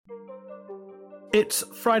It's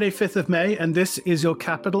Friday, 5th of May, and this is your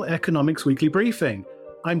Capital Economics Weekly Briefing.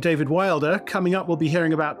 I'm David Wilder. Coming up, we'll be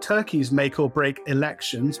hearing about Turkey's make-or-break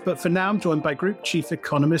elections, but for now, I'm joined by Group Chief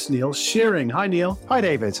Economist Neil Shearing. Hi, Neil. Hi,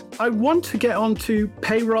 David. I want to get on to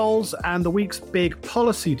payrolls and the week's big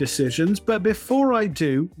policy decisions, but before I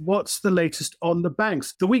do, what's the latest on the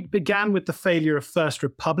banks? The week began with the failure of First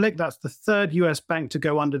Republic. That's the third US bank to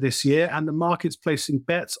go under this year, and the market's placing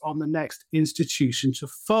bets on the next institution to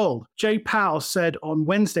fold. Jay Powell said on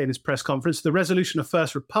Wednesday in his press conference, the resolution of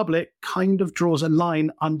First Republic kind of draws a line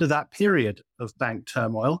under that period of bank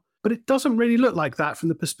turmoil. But it doesn't really look like that from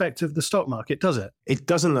the perspective of the stock market, does it? It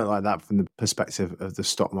doesn't look like that from the perspective of the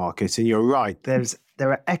stock market. And you're right, there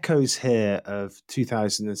are echoes here of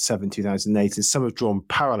 2007, 2008, and some have drawn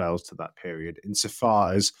parallels to that period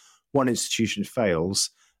insofar as one institution fails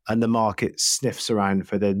and the market sniffs around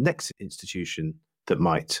for the next institution that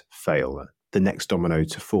might fail, the next domino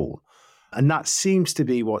to fall. And that seems to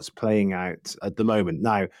be what's playing out at the moment.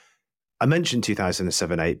 Now, I mentioned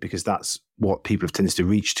 2007-8 because that's what people have tended to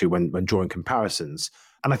reach to when drawing comparisons.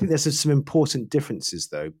 And I think there's some important differences,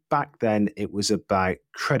 though. Back then, it was about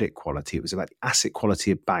credit quality. It was about the asset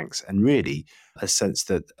quality of banks and really a sense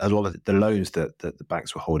that a lot of the loans that the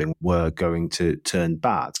banks were holding were going to turn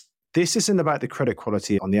bad. This isn't about the credit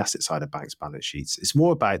quality on the asset side of banks' balance sheets. It's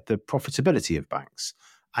more about the profitability of banks,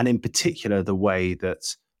 and in particular, the way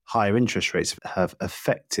that higher interest rates have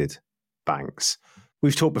affected banks.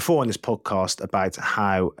 We've talked before on this podcast about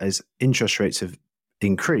how as interest rates have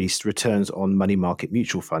increased, returns on money market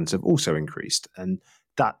mutual funds have also increased. And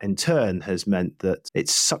that in turn has meant that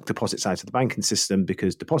it's sucked deposits out of the banking system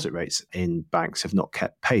because deposit rates in banks have not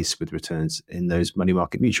kept pace with returns in those money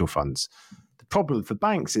market mutual funds. The problem for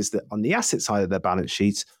banks is that on the asset side of their balance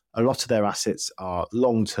sheets, a lot of their assets are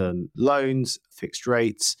long-term loans, fixed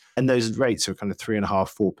rates, and those rates are kind of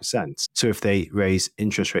 3.5%, 4%. So if they raise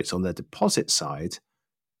interest rates on their deposit side,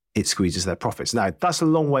 it squeezes their profits. Now, that's a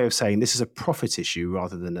long way of saying this is a profit issue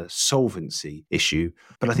rather than a solvency issue.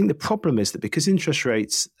 But I think the problem is that because interest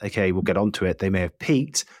rates, okay, we'll get onto it, they may have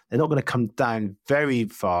peaked, they're not going to come down very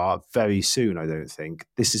far, very soon, I don't think.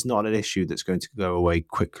 This is not an issue that's going to go away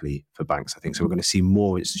quickly for banks, I think. So we're going to see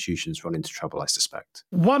more institutions run into trouble, I suspect.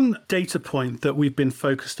 One data point that we've been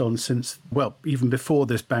focused on since, well, even before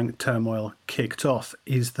this bank turmoil kicked off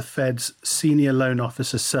is the Fed's Senior Loan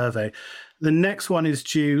Officer Survey. The next one is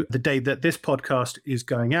due the day that this podcast is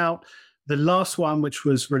going out. The last one, which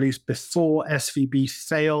was released before SVB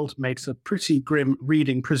failed, makes a pretty grim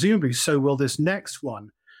reading. Presumably, so will this next one.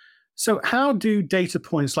 So how do data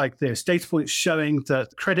points like this, data points showing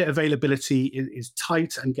that credit availability is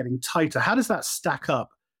tight and getting tighter, how does that stack up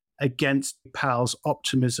against Powell's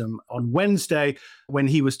optimism on Wednesday when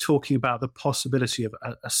he was talking about the possibility of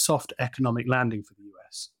a soft economic landing for the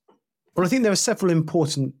US? Well, I think there are several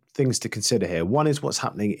important things to consider here. One is what's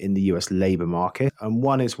happening in the US labour market, and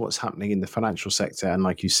one is what's happening in the financial sector, and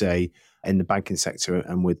like you say, in the banking sector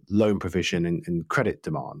and with loan provision and credit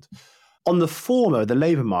demand. On the former, the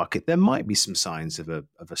labour market, there might be some signs of a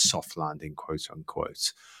soft landing, quote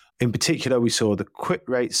unquote. In particular, we saw the quit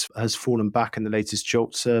rates has fallen back in the latest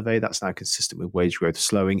JOLT survey. That's now consistent with wage growth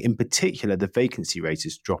slowing. In particular, the vacancy rate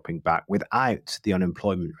is dropping back without the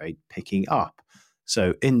unemployment rate picking up.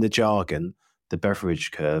 So in the jargon, the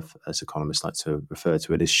Beveridge curve, as economists like to refer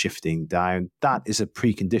to it, is shifting down. That is a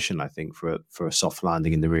precondition, I think, for a soft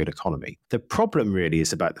landing in the real economy. The problem really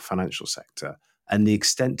is about the financial sector and the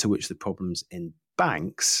extent to which the problems in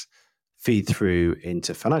banks feed through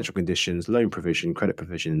into financial conditions, loan provision, credit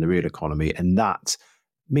provision in the real economy. And that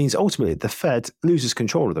means ultimately the Fed loses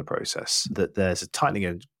control of the process, that there's a tightening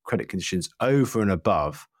of credit conditions over and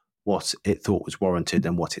above what it thought was warranted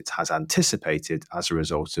and what it has anticipated as a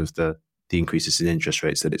result of the increases in interest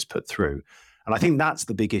rates that it's put through. And I think that's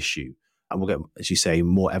the big issue. And we'll get, as you say,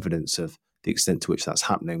 more evidence of the extent to which that's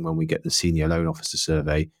happening when we get the Senior Loan Officer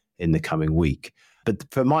Survey in the coming week. But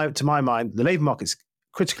to my mind, the labour market's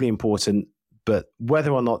critically important, but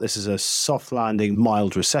whether or not this is a soft landing,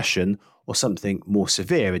 mild recession, or something more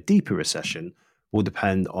severe, a deeper recession, will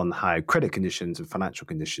depend on how credit conditions and financial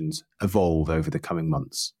conditions evolve over the coming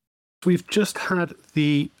months. We've just had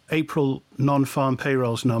the April non-farm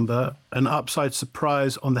payrolls number, an upside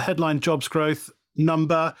surprise on the headline jobs growth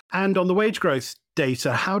number and on the wage growth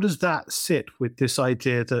data. How does that sit with this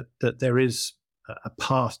idea that there is a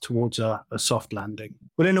path towards a soft landing?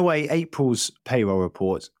 Well, in a way, April's payroll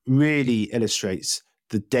report really illustrates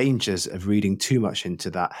the dangers of reading too much into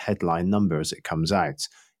that headline number as it comes out.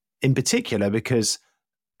 In particular, because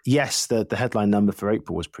yes, the headline number for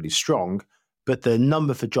April was pretty strong, but the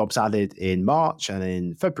number for jobs added in March and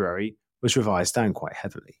in February was revised down quite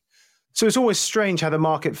heavily. So it's always strange how the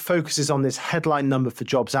market focuses on this headline number for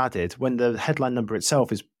jobs added when the headline number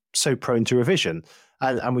itself is so prone to revision.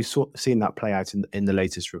 And we've seen that play out in the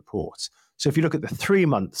latest report. So if you look at the 3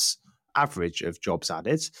 months average of jobs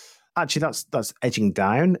added, actually that's edging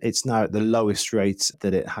down. It's now at the lowest rate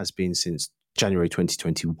that it has been since January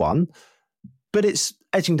 2021. But it's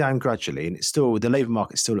edging down gradually, and the labour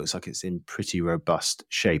market still looks like it's in pretty robust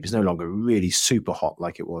shape. It's no longer really super hot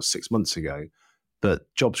like it was 6 months ago, but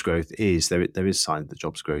jobs growth there is sign that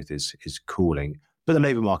jobs growth is cooling. But the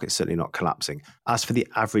labour market's certainly not collapsing. As for the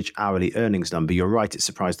average hourly earnings number, you're right, it's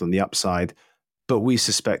surprised on the upside, but we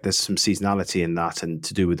suspect there's some seasonality in that and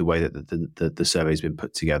to do with the way that the survey's been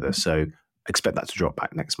put together. So expect that to drop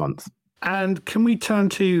back next month. And can we turn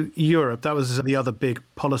to Europe? That was the other big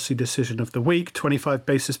policy decision of the week, 25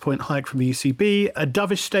 basis point hike from the ECB, a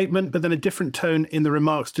dovish statement, but then a different tone in the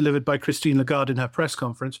remarks delivered by Christine Lagarde in her press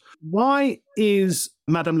conference. Why is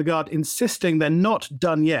Madame Lagarde insisting they're not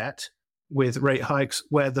done yet with rate hikes,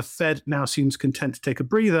 where the Fed now seems content to take a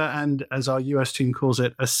breather and, as our US team calls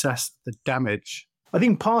it, assess the damage? I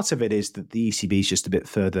think part of it is that the ECB is just a bit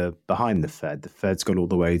further behind the Fed. The Fed's got all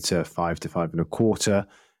the way to 5 to 5.25%.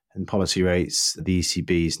 And policy rates, the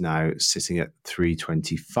ECB is now sitting at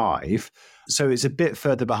 3.25. So it's a bit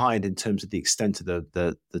further behind in terms of the extent of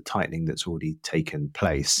the tightening that's already taken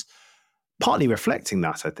place. Partly reflecting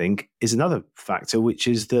that, I think, is another factor, which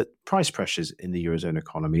is that price pressures in the Eurozone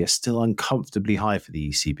economy are still uncomfortably high for the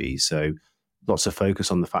ECB. So lots of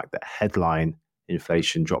focus on the fact that headline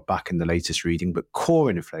inflation dropped back in the latest reading, but core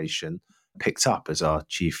inflation picked up, as our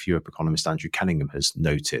chief Europe economist Andrew Cunningham has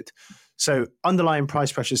noted. So underlying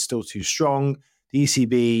price pressure is still too strong. The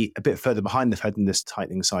ECB a bit further behind the Fed in this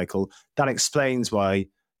tightening cycle. That explains why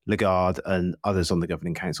Lagarde and others on the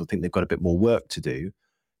Governing Council think they've got a bit more work to do.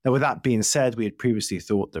 Now, with that being said, we had previously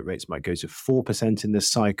thought that rates might go to 4% in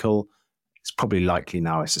this cycle. It's probably likely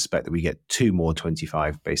now, I suspect, that we get 2 more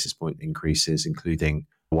 25 basis point increases, including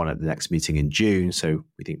one at the next meeting in June. So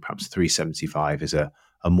we think perhaps 375 is a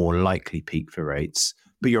more likely peak for rates.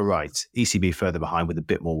 But you're right, ECB further behind with a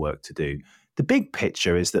bit more work to do. The big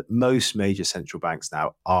picture is that most major central banks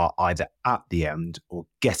now are either at the end or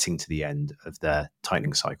getting to the end of their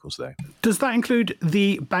tightening cycles, though. Does that include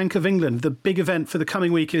the Bank of England? The big event for the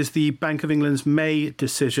coming week is the Bank of England's May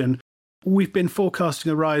decision. We've been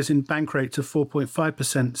forecasting a rise in bank rates of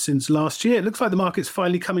 4.5% since last year. It looks like the market's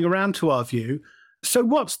finally coming around to our view. So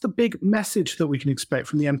what's the big message that we can expect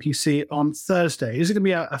from the MPC on Thursday? Is it going to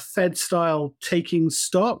be a Fed-style taking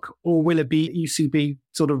stock, or will it be ECB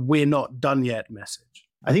sort of we're not done yet message?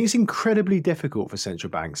 I think it's incredibly difficult for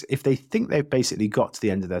central banks. If they think they've basically got to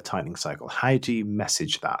the end of their tightening cycle, how do you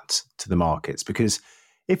message that to the markets? Because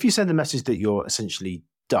if you send a message that you're essentially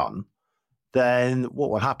done, then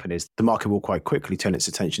what will happen is the market will quite quickly turn its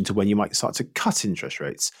attention to when you might start to cut interest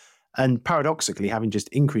rates. And paradoxically, having just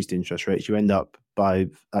increased interest rates, you end up by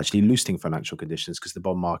actually loosening financial conditions because the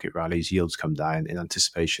bond market rallies, yields come down in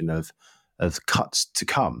anticipation of cuts to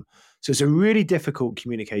come. So it's a really difficult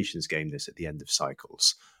communications game, this, at the end of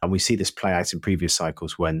cycles. And we see this play out in previous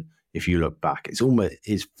cycles when, if you look back,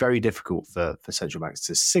 it's very difficult for central banks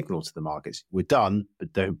to signal to the markets, we're done,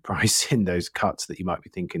 but don't price in those cuts that you might be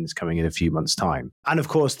thinking is coming in a few months' time. And of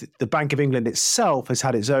course, the Bank of England itself has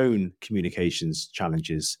had its own communications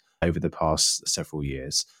challenges over the past several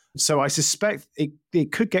years. So I suspect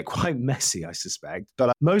it could get quite messy, I suspect.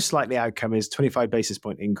 But most likely outcome is 25 basis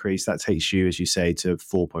point increase. That takes you, as you say, to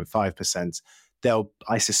 4.5%. There'll,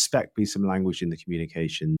 I suspect, be some language in the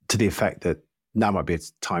communication to the effect that now might be a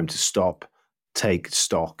time to stop, take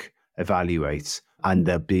stock, evaluate. And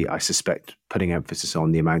there'll be, I suspect, putting emphasis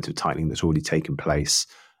on the amount of tightening that's already taken place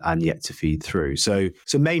and yet to feed through. So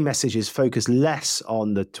main message is focus less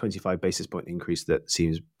on the 25 basis point increase that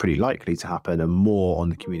seems pretty likely to happen and more on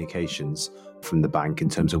the communications from the bank in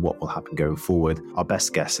terms of what will happen going forward. Our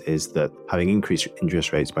best guess is that having increased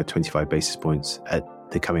interest rates by 25 basis points at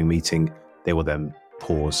the coming meeting, they will then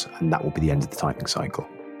pause and that will be the end of the tightening cycle.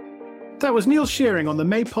 That was Neil Shearing on the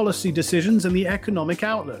May policy decisions and the economic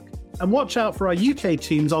outlook. And watch out for our UK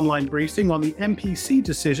team's online briefing on the MPC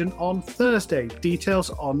decision on Thursday. Details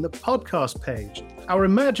on the podcast page. Our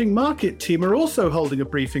emerging market team are also holding a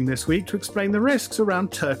briefing this week to explain the risks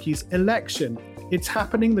around Turkey's election. It's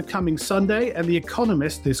happening the coming Sunday, and The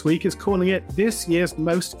Economist this week is calling it this year's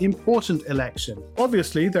most important election.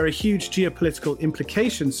 Obviously, there are huge geopolitical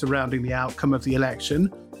implications surrounding the outcome of the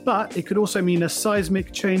election, but it could also mean a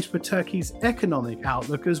seismic change for Turkey's economic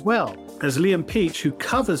outlook as well, as Liam Peach, who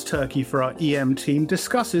covers Turkey for our EM team,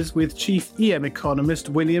 discusses with chief EM economist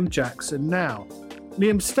William Jackson now.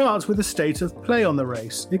 Liam starts with a state of play on the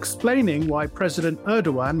race, explaining why President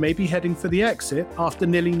Erdogan may be heading for the exit after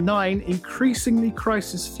nearly 9 increasingly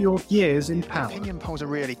crisis-fueled years in power. Opinion polls are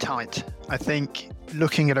really tight. I think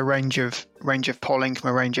looking at a range of polling from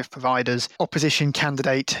a range of providers, opposition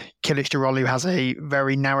candidate Kılıçdaroğlu has a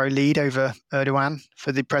very narrow lead over Erdogan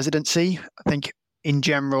for the presidency. I think in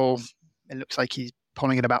general, it looks like he's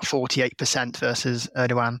polling at about 48% versus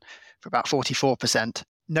Erdogan for about 44%.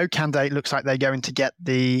 No candidate looks like they're going to get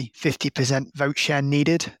the 50% vote share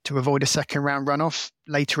needed to avoid a second round runoff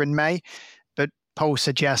later in May. But polls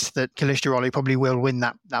suggest that Kılıçdaroğlu probably will win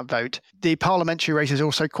that vote. The parliamentary race is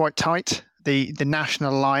also quite tight. The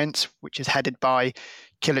National Alliance, which is headed by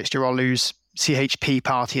Kılıçdaroğlu's CHP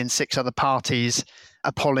party and 6 other parties,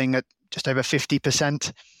 are polling at just over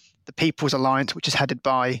 50%. The People's Alliance, which is headed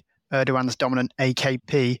by Erdogan's dominant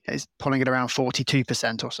AKP, is polling at around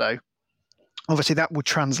 42% or so. Obviously, that will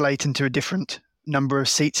translate into a different number of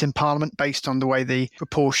seats in Parliament based on the way the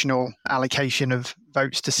proportional allocation of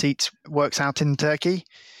votes to seats works out in Turkey.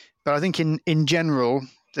 But I think in general,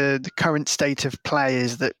 the current state of play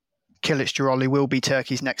is that Kılıçdaroğlu will be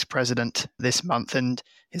Turkey's next president this month, and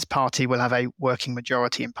his party will have a working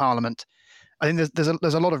majority in Parliament. I think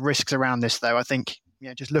there's a lot of risks around this, though. I think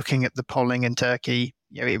just looking at the polling in Turkey,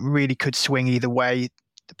 it really could swing either way.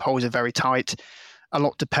 The polls are very tight. A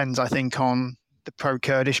lot depends, I think, on the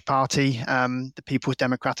pro-Kurdish party, the People's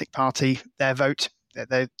Democratic Party, their vote.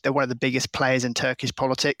 They're one of the biggest players in Turkish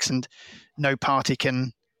politics, and no party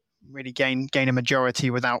can really gain a majority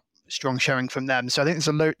without strong showing from them. So I think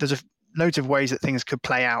there's loads of ways that things could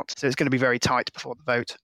play out. So it's going to be very tight before the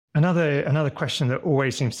vote. Another question that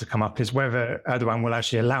always seems to come up is whether Erdogan will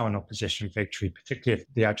actually allow an opposition victory, particularly if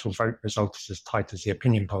the actual vote result is as tight as the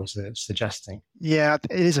opinion polls are suggesting. Yeah,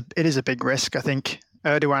 it is a big risk. I think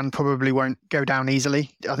Erdogan probably won't go down easily.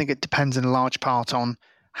 I think it depends in large part on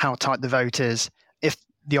how tight the vote is. If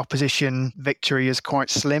the opposition victory is quite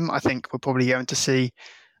slim, I think we're probably going to see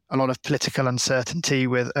a lot of political uncertainty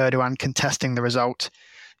with Erdogan contesting the result.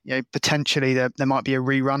 Potentially there might be a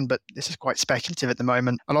rerun, but this is quite speculative at the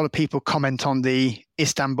moment. A lot of people comment on the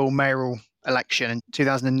Istanbul mayoral election in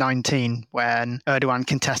 2019 when Erdogan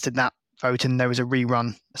contested that vote and there was a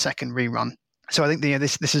second rerun. So I think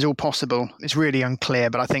this is all possible. It's really unclear,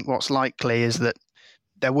 but I think what's likely is that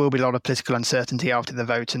there will be a lot of political uncertainty after the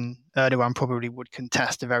vote, and Erdogan probably would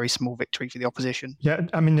contest a very small victory for the opposition. Yeah,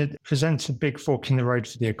 I mean, it presents a big fork in the road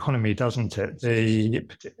for the economy, doesn't it?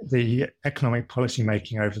 The economic policy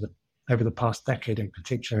making over the past decade, in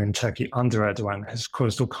particular in Turkey under Erdogan, has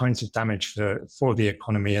caused all kinds of damage for the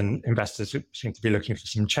economy, and investors seem to be looking for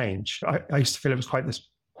some change. I used to feel it was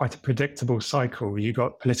quite a predictable cycle. You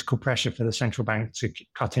got political pressure for the central bank to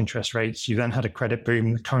cut interest rates. You then had a credit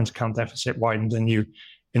boom, the current account deficit widened, and you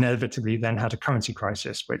inevitably then had a currency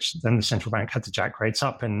crisis, which then the central bank had to jack rates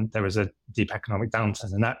up, and there was a deep economic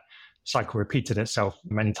downturn, and that cycle repeated itself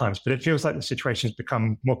many times. But it feels like the situation has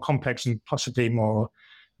become more complex and possibly more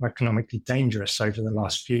economically dangerous over the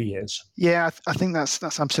last few years. Yeah, I think that's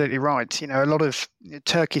absolutely right. A lot of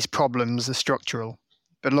Turkey's problems are structural,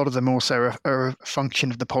 but a lot of them also are a function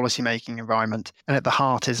of the policymaking environment. And at the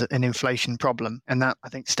heart is an inflation problem. And that, I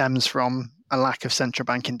think, stems from a lack of central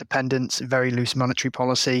bank independence, very loose monetary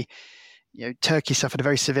policy. Turkey suffered a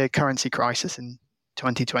very severe currency crisis in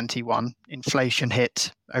 2021. Inflation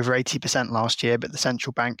hit over 80% last year, but the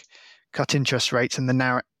central bank cut interest rates and they're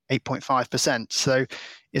now at 8.5%. So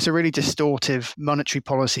it's a really distortive monetary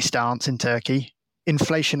policy stance in Turkey.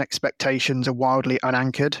 Inflation expectations are wildly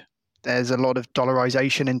unanchored. There's a lot of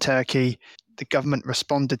dollarization in Turkey. The government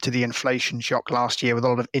responded to the inflation shock last year with a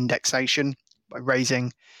lot of indexation by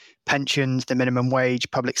raising pensions, the minimum wage,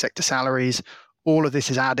 public sector salaries. All of this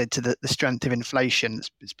has added to the strength of inflation.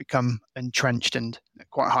 It's become entrenched and at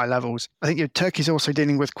quite high levels. I think Turkey's also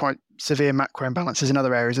dealing with quite severe macro imbalances in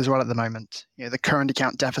other areas as well at the moment. The current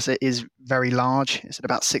account deficit is very large. It's at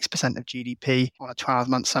about 6% of GDP on a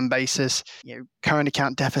 12-month sum basis. Current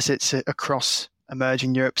account deficits across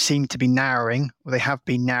emerging Europe seem to be narrowing, or they have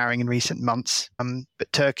been narrowing in recent months.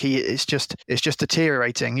 But Turkey is just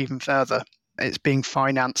deteriorating even further. It's being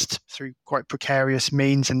financed through quite precarious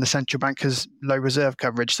means, and the central bank has low reserve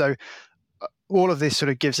coverage. So all of this sort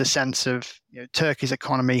of gives a sense of Turkey's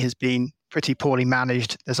economy has been pretty poorly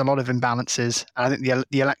managed. There's a lot of imbalances. And I think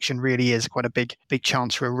the election really is quite a big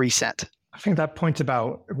chance for a reset. I think that point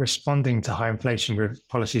about responding to high inflation with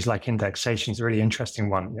policies like indexation is a really interesting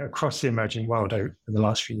one. Across the emerging world over the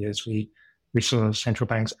last few years, we saw central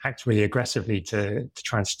banks act really aggressively to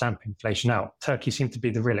try and stamp inflation out. Turkey seemed to be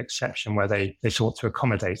the real exception where they sought to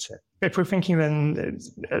accommodate it. If we're thinking then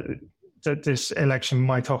that this election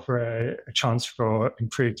might offer a chance for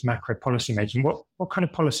improved macro policy making. What kind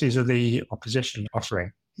of policies are the opposition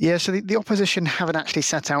offering? Yeah, so the opposition haven't actually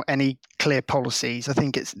set out any clear policies. I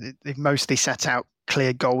think they've mostly set out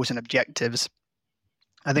clear goals and objectives.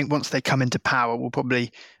 I think once they come into power, we'll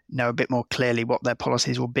probably know a bit more clearly what their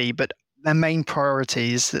policies will be. But their main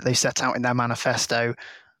priorities that they set out in their manifesto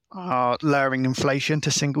are lowering inflation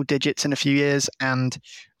to single digits in a few years and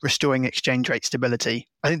restoring exchange rate stability.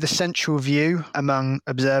 I think the central view among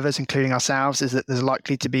observers, including ourselves, is that there's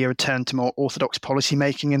likely to be a return to more orthodox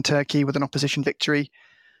policymaking in Turkey with an opposition victory.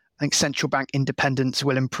 I think central bank independence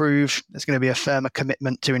will improve. There's going to be a firmer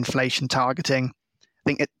commitment to inflation targeting. I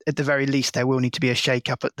think at the very least, there will need to be a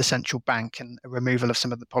shake-up at the central bank and a removal of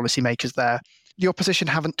some of the policymakers there. The opposition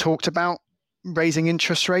haven't talked about raising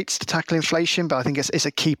interest rates to tackle inflation, but I think it's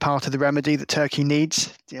a key part of the remedy that Turkey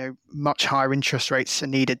needs. Much higher interest rates are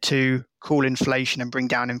needed to cool inflation and bring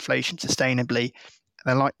down inflation sustainably.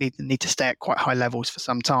 They're likely to need to stay at quite high levels for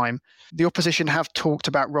some time. The opposition have talked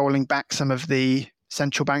about rolling back some of the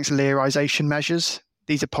central bank's lirisation measures.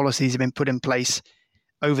 These are policies that have been put in place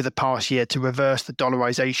over the past year to reverse the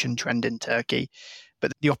dollarization trend in Turkey.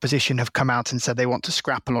 But the opposition have come out and said they want to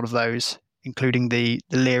scrap a lot of those, including the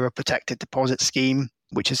lira protected deposit scheme,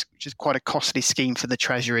 which is quite a costly scheme for the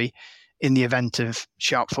Treasury in the event of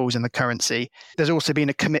sharp falls in the currency. There's also been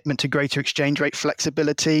a commitment to greater exchange rate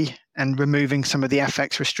flexibility and removing some of the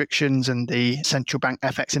FX restrictions and the central bank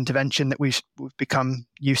FX intervention that we've become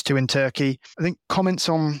used to in Turkey. I think comments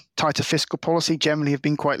on tighter fiscal policy generally have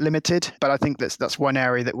been quite limited, but I think that's one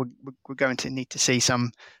area that we're going to need to see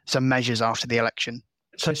some measures after the election.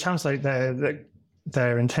 So it sounds like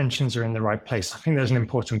their intentions are in the right place. I think there's an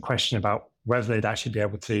important question about whether they'd actually be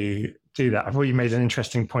able to do that. I thought you made an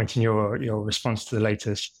interesting point in your response to the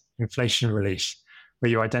latest inflation release, where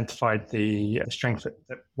you identified the strength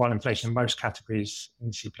that while inflation in most categories in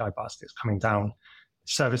the CPI basket is coming down,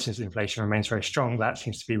 services inflation remains very strong. That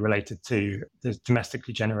seems to be related to the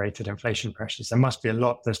domestically generated inflation pressures. There must be a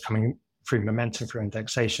lot that's coming through momentum through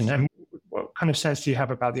indexation. And what kind of sense do you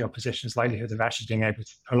have about the opposition's likelihood of actually being able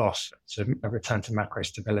to pull off a return to macro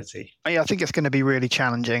stability? Yeah, I think it's going to be really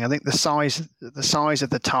challenging. I think the size of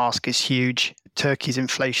the task is huge. Turkey's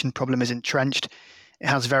inflation problem is entrenched. It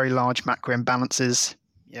has very large macro imbalances.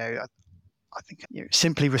 I think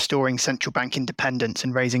simply restoring central bank independence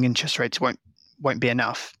and raising interest rates won't be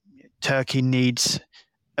enough. Turkey needs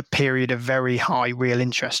a period of very high real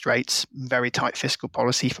interest rates, very tight fiscal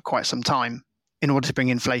policy for quite some time in order to bring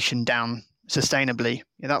inflation down sustainably.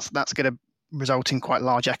 That's going to result in quite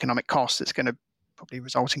large economic costs. It's going to probably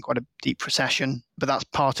result in quite a deep recession, but that's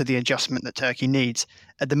part of the adjustment that Turkey needs.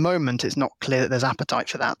 At the moment, it's not clear that there's appetite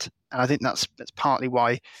for that. And I think that's partly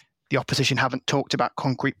why the opposition haven't talked about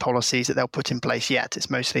concrete policies that they'll put in place yet. It's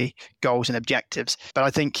mostly goals and objectives. But I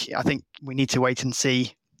think we need to wait and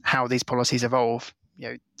see how these policies evolve.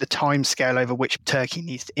 The time scale over which Turkey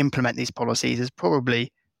needs to implement these policies is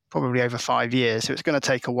probably over 5 years. So it's going to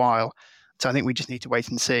take a while. So I think we just need to wait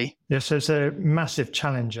and see. Yes, so it's a massive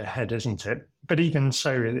challenge ahead, isn't it? But even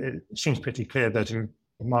so, it seems pretty clear that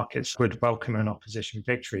markets would welcome an opposition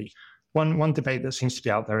victory. One debate that seems to be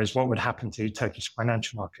out there is what would happen to Turkish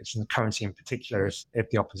financial markets and the currency in particular if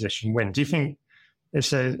the opposition win. Do you think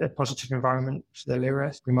it's a positive environment for the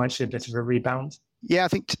lira? We might see a bit of a rebound? Yeah, I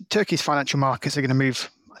think Turkey's financial markets are going to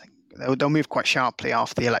move. I think they'll move quite sharply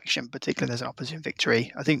after the election, particularly if there's an opposition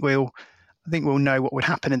victory. I think we'll know what would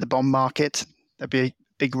happen in the bond market. There'll be a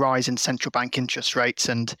big rise in central bank interest rates,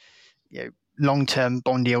 and long-term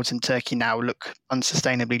bond yields in Turkey now look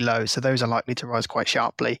unsustainably low. So those are likely to rise quite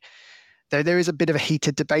sharply. There is a bit of a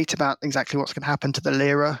heated debate about exactly what's going to happen to the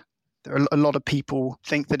lira. There are a lot of people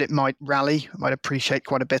think that it might rally, might appreciate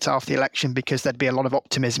quite a bit after the election because there'd be a lot of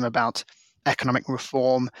optimism about economic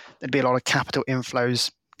reform. There'd be a lot of capital inflows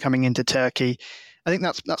coming into Turkey. I think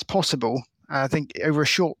that's possible. I think over a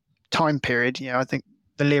short time period, I think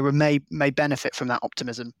the lira may benefit from that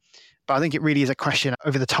optimism. But I think it really is a question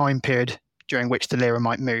over the time period during which the lira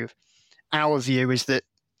might move. Our view is that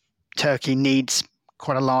Turkey needs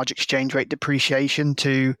quite a large exchange rate depreciation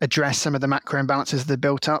to address some of the macro imbalances that are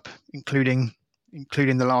built up, including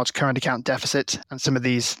the large current account deficit and some of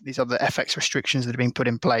these other FX restrictions that have been put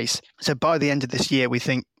in place. So by the end of this year, we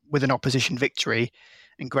think with an opposition victory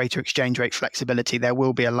and greater exchange rate flexibility, there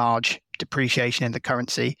will be a large depreciation in the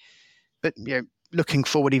currency. But looking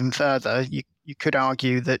forward even further, you could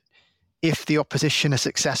argue that if the opposition are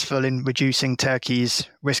successful in reducing Turkey's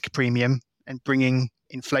risk premium and bringing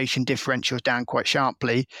inflation differentials down quite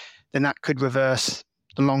sharply, then that could reverse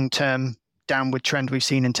the long-term downward trend we've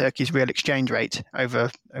seen in Turkey's real exchange rate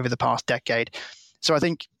over the past decade. So I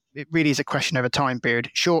think it really is a question over time period.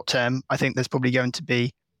 Short term, I think there's probably going to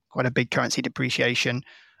be quite a big currency depreciation.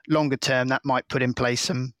 Longer term, that might put in place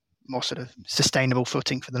some more sort of sustainable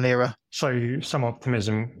footing for the lira. So some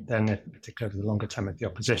optimism then, particularly over the longer term, if the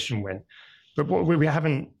opposition win. But what we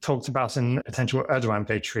haven't talked about in potential Erdogan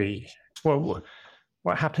victory. Well,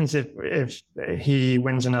 what happens if he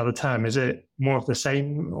wins another term? Is it more of the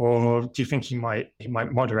same, or do you think he might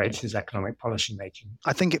moderate his economic policy making?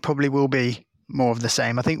 I think it probably will be more of the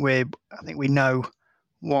same. I think we know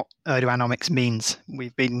what Erdoganomics means.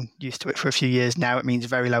 We've been used to it for a few years now. It means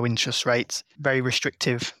very low interest rates, very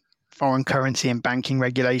restrictive foreign currency and banking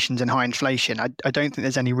regulations, and high inflation. I don't think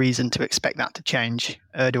there's any reason to expect that to change.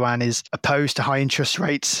 Erdogan is opposed to high interest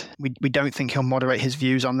rates. We don't think he'll moderate his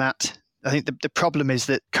views on that. I think the problem is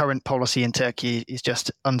that current policy in Turkey is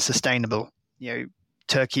just unsustainable.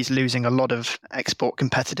 Turkey's losing a lot of export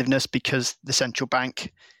competitiveness because the central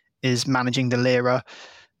bank is managing the lira.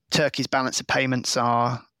 Turkey's balance of payments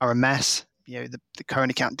are a mess. The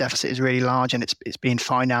current account deficit is really large, and it's being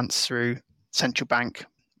financed through central bank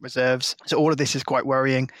reserves. So all of this is quite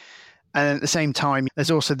worrying. And at the same time, there's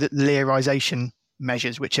also the lirization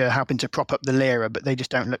measures, which are helping to prop up the lira, but they just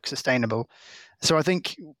don't look sustainable. So I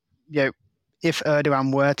think, if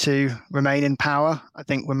Erdogan were to remain in power, I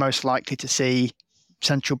think we're most likely to see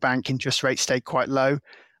central bank interest rates stay quite low.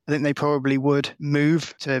 I think they probably would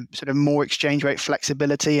move to sort of more exchange rate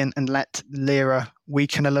flexibility and let the lira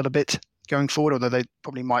weaken a little bit going forward, although they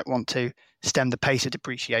probably might want to stem the pace of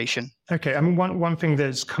depreciation. Okay, I mean, one thing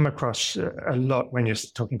that's come across a lot when you're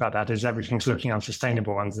talking about that is everything's looking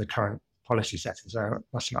unsustainable under the current policy settings. So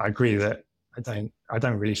I agree that I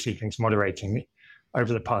don't really see things moderating.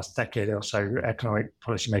 Over the past decade or so, economic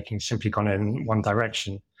policy making simply gone in one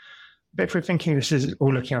direction. But if we're thinking this is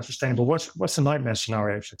all looking unsustainable, what's the nightmare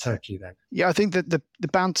scenario for Turkey then? Yeah, I think that the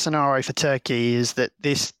bad scenario for Turkey is that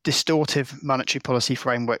this distortive monetary policy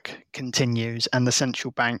framework continues and the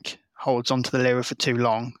central bank holds onto the lira for too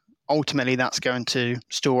long. Ultimately, that's going to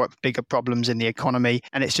store up bigger problems in the economy,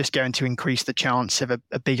 and it's just going to increase the chance of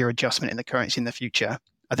a bigger adjustment in the currency in the future.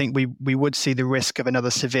 I think we would see the risk of another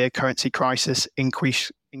severe currency crisis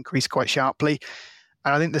increase quite sharply.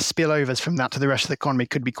 And I think the spillovers from that to the rest of the economy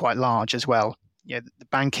could be quite large as well. The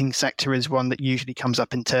banking sector is one that usually comes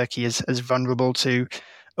up in Turkey as vulnerable to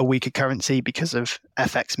a weaker currency because of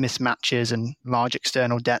FX mismatches and large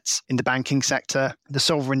external debts in the banking sector. The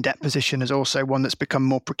sovereign debt position is also one that's become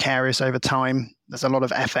more precarious over time. There's a lot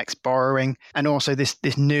of FX borrowing, and also this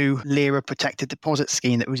new lira protected deposit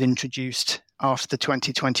scheme that was introduced after the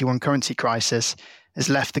 2021 currency crisis has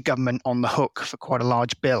left the government on the hook for quite a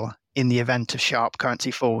large bill in the event of sharp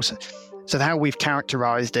currency falls. So how we've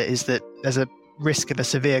characterized it is that there's a risk of a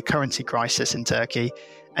severe currency crisis in Turkey,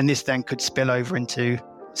 and this then could spill over into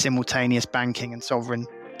simultaneous banking and sovereign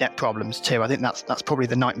debt problems too. I think that's probably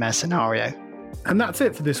the nightmare scenario. And that's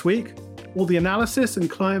it for this week. All the analysis and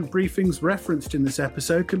client briefings referenced in this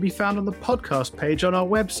episode can be found on the podcast page on our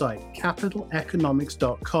website,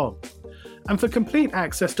 capitaleconomics.com. And for complete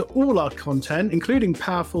access to all our content, including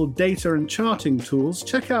powerful data and charting tools,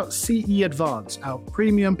 check out CE Advance, our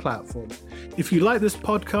premium platform. If you like this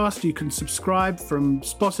podcast, you can subscribe from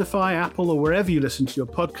Spotify, Apple, or wherever you listen to your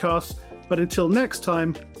podcasts. But until next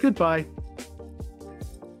time, goodbye.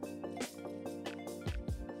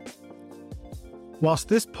 Whilst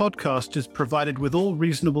this podcast is provided with all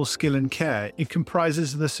reasonable skill and care, it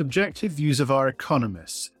comprises the subjective views of our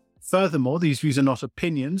economists. Furthermore, these views are not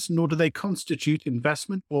opinions, nor do they constitute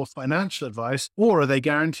investment or financial advice, or are they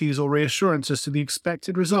guarantees or reassurances to the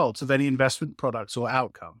expected results of any investment products or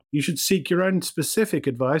outcome. You should seek your own specific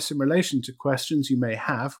advice in relation to questions you may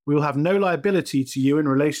have. We will have no liability to you in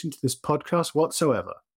relation to this podcast whatsoever.